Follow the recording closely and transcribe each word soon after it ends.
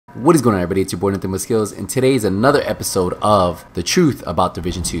What is going on, everybody? It's your boy Nothing But Skills, and today is another episode of The Truth About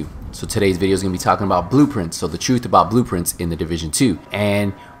Division 2. So today's video is going to be talking about blueprints, so the truth about blueprints in the Division 2,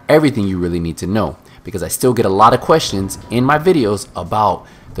 and everything you really need to know, because I still get a lot of questions in my videos about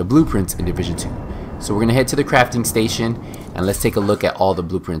the blueprints in Division 2. So we're going to head to the crafting station, and let's take a look at all the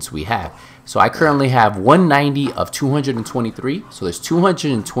blueprints we have. So I currently have 190 of 223, so there's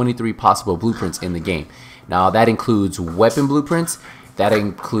 223 possible blueprints in the game. Now that includes weapon blueprints, that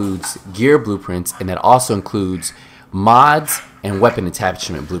includes gear blueprints, and that also includes mods and weapon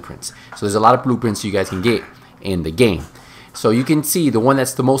attachment blueprints. So there's a lot of blueprints you guys can get in the game. So you can see the one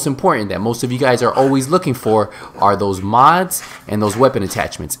that's the most important, that most of you guys are always looking for, are those mods and those weapon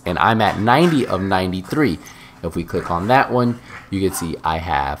attachments. And I'm at 90 of 93. If we click on that one, you can see I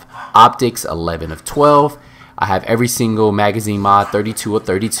have optics 11 of 12. I have every single magazine mod 32 of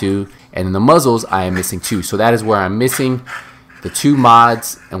 32. And in the muzzles, I am missing 2. So that is where I'm missing the 2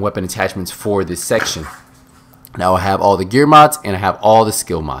 mods and weapon attachments for this section. Now I have all the gear mods and I have all the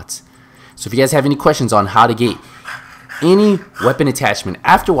skill mods. So if you guys have any questions on how to get any weapon attachment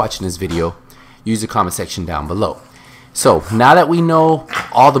after watching this video, use the comment section down below. So now that we know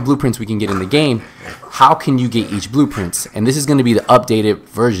all the blueprints we can get in the game, how can you get each blueprints? And this is going to be the updated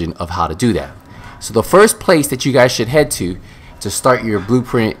version of how to do that. So the first place that you guys should head to start your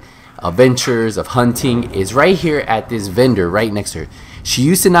blueprint adventures of hunting is right here at this vendor right next to her. She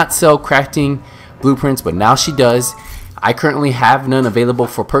used to not sell crafting blueprints, but now she does. I currently have none available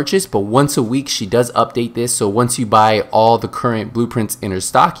for purchase, but once a week she does update this. So once you buy all the current blueprints in her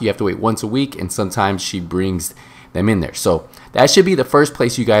stock, you have to wait once a week, and sometimes she brings them in there. So that should be the first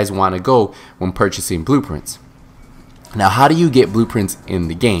place you guys want to go when purchasing blueprints. Now, how do you get blueprints in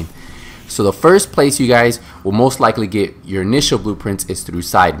the game? So the first place you guys will most likely get your initial blueprints is through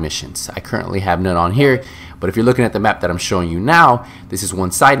side missions. I currently have none on here, but if you're looking at the map that I'm showing you now, this is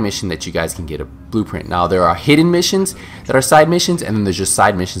one side mission that you guys can get a blueprint. Now there are hidden missions that are side missions, and then there's just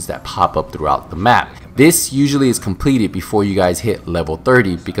side missions that pop up throughout the map. This usually is completed before you guys hit level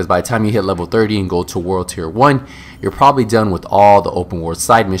 30, because by the time you hit level 30 and go to World Tier 1, you're probably done with all the open world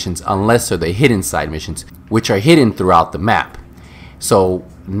side missions, unless they're the hidden side missions, which are hidden throughout the map. So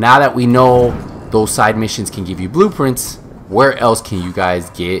now that we know those side missions can give you blueprints, where else can you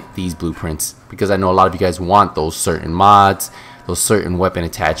guys get these blueprints? Because I know a lot of you guys want those certain mods, those certain weapon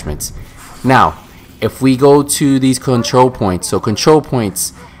attachments. Now, if we go to these control points, so control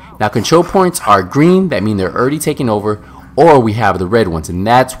points, now control points are green, that mean they're already taken over, or we have the red ones, and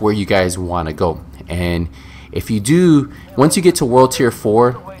that's where you guys want to go. And if you do, once you get to World Tier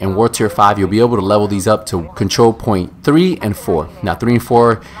 4 and World Tier 5, you'll be able to level these up to control point 3 and 4. Now 3 and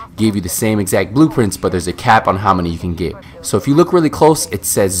 4 give you the same exact blueprints, but there's a cap on how many you can get. So if you look really close, it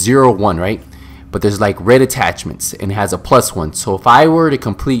says 0, 1, right? But there's like red attachments and it has a +1. So if I were to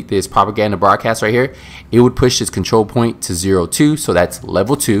complete this propaganda broadcast right here, it would push this control point to 0, 2. So that's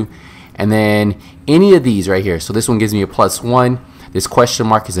level 2. And then any of these right here. So this one gives me a +1. This question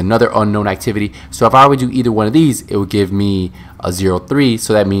mark is another unknown activity. So if I would do either one of these, it would give me a 0, 3.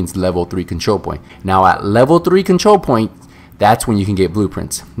 So that means level 3 control point. Now at level 3 control point, that's when you can get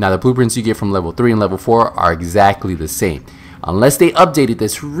blueprints. Now the blueprints you get from level 3 and level 4 are exactly the same. Unless they updated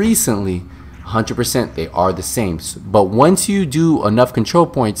this recently, 100% they are the same. But once you do enough control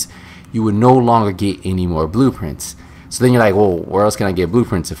points, you would no longer get any more blueprints. So then you're like, well, where else can I get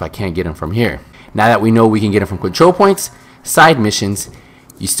blueprints if I can't get them from here? Now that we know we can get them from control points, side missions,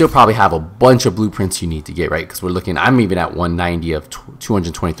 you still probably have a bunch of blueprints you need to get, right? Because we're looking, I'm even at 190 of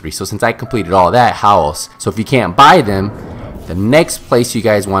 223. So since I completed all that, how else? So if you can't buy them, the next place you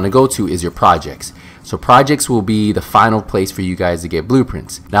guys want to go to is your projects. So projects will be the final place for you guys to get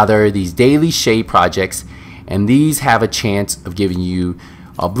blueprints. Now there are these daily shade projects, and these have a chance of giving you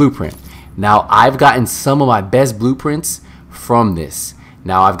a blueprint. Now I've gotten some of my best blueprints from this.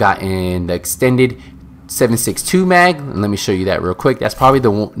 Now I've gotten the extended 7.62 mag, and let me show you that real quick. That's probably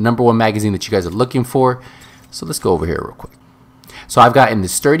the #1 magazine that you guys are looking for. So let's go over here real quick. So I've gotten the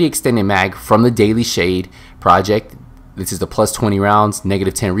sturdy extended mag from the daily shade project. This is the +20 rounds,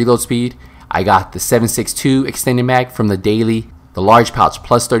 -10 reload speed. I got the 7.62 extended mag from the daily. The large pouch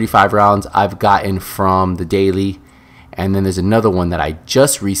 +35 rounds I've gotten from the daily. And then there's another one that I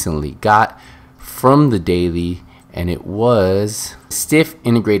just recently got from the daily, and it was stiff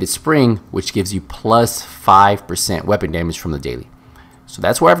integrated spring, which gives you +5% weapon damage from the daily. So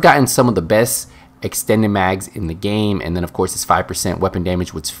that's where I've gotten some of the best extended mags in the game. And then of course it's 5% weapon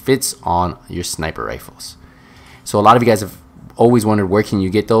damage, which fits on your sniper rifles. So a lot of you guys have always wondered, where can you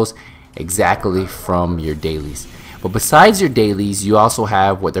get those? Exactly from your dailies. But besides your dailies, you also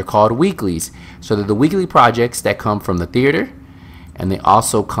have what they're called weeklies. So they're the weekly projects that come from the theater, and they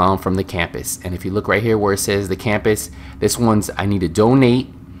also come from the campus. And if you look right here where it says the campus, this one's I need to donate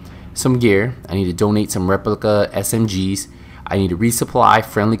some gear, I need to donate some replica SMGs, I need to resupply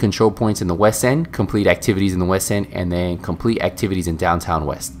friendly control points in the West End, complete activities in the West End, and then complete activities in Downtown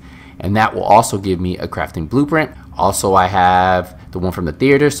West. And that will also give me a crafting blueprint. Also, I have the one from the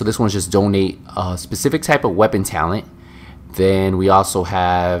theater, so this one's just donate a specific type of weapon talent. Then we also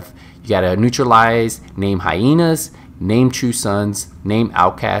have, you gotta neutralize, name hyenas, name true sons, name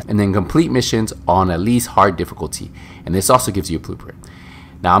outcast, and then complete missions on at least hard difficulty. And this also gives you a blueprint.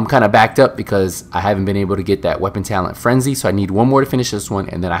 Now I'm kind of backed up because I haven't been able to get that weapon talent frenzy, so I need one more to finish this one,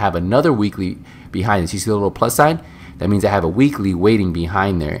 and then I have another weekly behind this. You see the little plus sign? That means I have a weekly waiting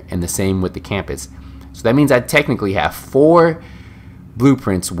behind there, and the same with the campus. So that means I technically have 4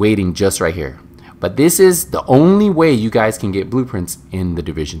 blueprints waiting just right here. But this is the only way you guys can get blueprints in the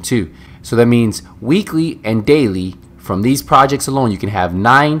Division 2. So that means weekly and daily from these projects alone, you can have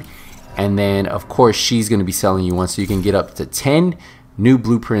 9, and then of course she's going to be selling you one, so you can get up to 10 new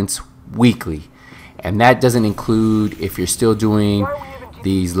blueprints weekly. And that doesn't include if you're still doing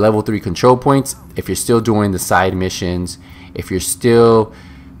these level 3 control points, if you're still doing the side missions, if you're still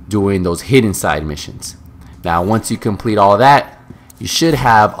doing those hidden side missions. Now once you complete all that, you should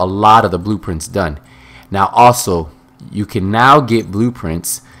have a lot of the blueprints done. Now also, you can now get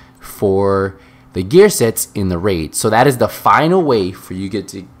blueprints for the gear sets in the raid. So that is the final way for you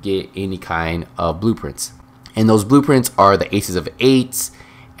to get any kind of blueprints. And those blueprints are the aces of 8s,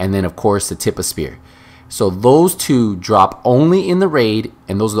 and then of course the tip of spear. So those 2 drop only in the raid,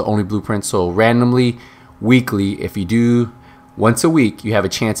 and those are the only blueprints. So randomly, weekly, if you do once a week, you have a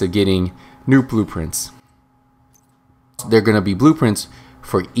chance of getting new blueprints. They're gonna be blueprints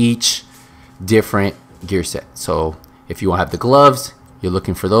for each different gear set. So if you want to have the gloves, you're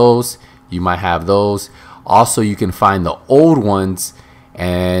looking for those, you might have those. Also, you can find the old ones,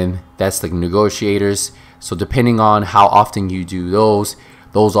 and that's the negotiators. So depending on how often you do those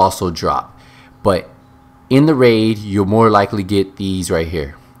also drop. But in the raid, you'll more likely get these right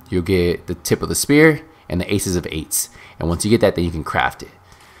here. You'll get the tip of the spear and the aces of 8s. And once you get that, then you can craft it.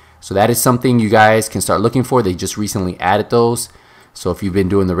 So that is something you guys can start looking for. They just recently added those. So if you've been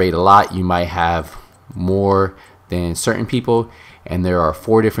doing the raid a lot, you might have more than certain people. And there are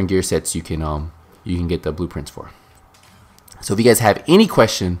 4 different gear sets you can get the blueprints for. So if you guys have any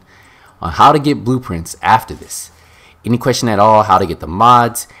question on how to get blueprints after this, any question at all, how to get the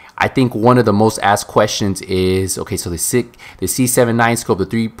mods, I think one of the most asked questions is, okay, so the C79 scope, the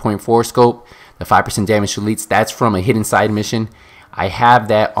 3.4 scope, the 5% damage to elites, that's from a hidden side mission. I have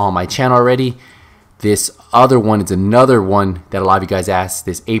that on my channel already. This other one is another one that a lot of you guys asked,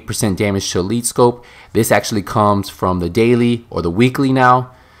 this 8% damage to elite scope. This actually comes from the daily or the weekly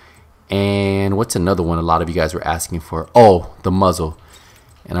now. And what's another one a lot of you guys were asking for? Oh, the muzzle.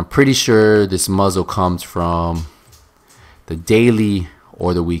 And I'm pretty sure this muzzle comes from the daily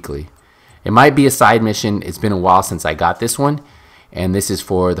or the weekly. It might be a side mission. It's been a while since I got this one. And this is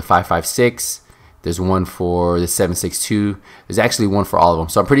for the 5.56. There's one for the 7.62. There's actually one for all of them.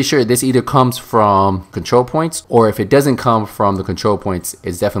 So I'm pretty sure this either comes from control points, or if it doesn't come from the control points,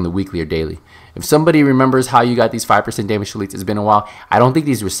 it's definitely weekly or daily. If somebody remembers how you got these 5% damage to elites, it's been a while. I don't think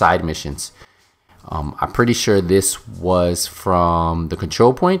these were side missions. I'm pretty sure this was from the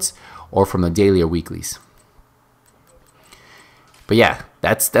control points or from the daily or weeklies. But yeah,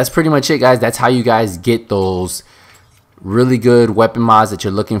 that's pretty much it, guys. That's how you guys get those really good weapon mods that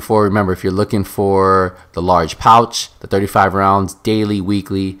you're looking for. Remember, if you're looking for the large pouch, the 35 rounds, daily,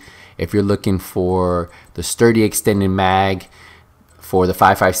 weekly. If you're looking for the sturdy extended mag for the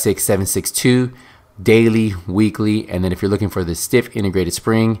 5.56, 7.62, daily, weekly. And then if you're looking for the stiff integrated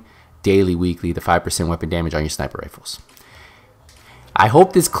spring, daily, weekly, the 5% weapon damage on your sniper rifles. I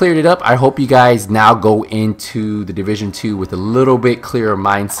hope this cleared it up. I hope you guys now go into the Division 2 with a little bit clearer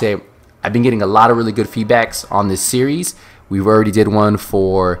mindset. I've been getting a lot of really good feedbacks on this series. We've already did one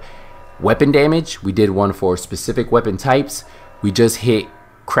for weapon damage. We did one for specific weapon types. We just hit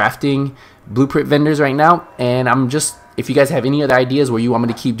crafting blueprint vendors right now. And if you guys have any other ideas where you want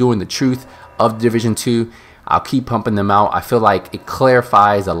me to keep doing the truth of Division 2, I'll keep pumping them out. I feel like it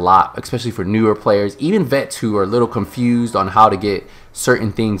clarifies a lot, especially for newer players, even vets who are a little confused on how to get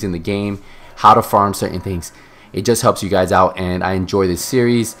certain things in the game, how to farm certain things. It just helps you guys out, and I enjoy this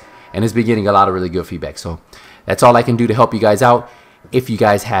series, and it's been getting a lot of really good feedback. So that's all I can do to help you guys out. If you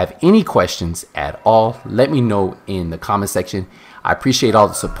guys have any questions at all, let me know in the comment section. I appreciate all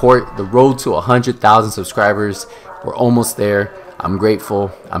the support. The road to 100,000 subscribers, we're almost there. I'm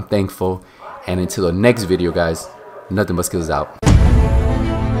grateful. I'm thankful. And until the next video, guys, nothing but skills out.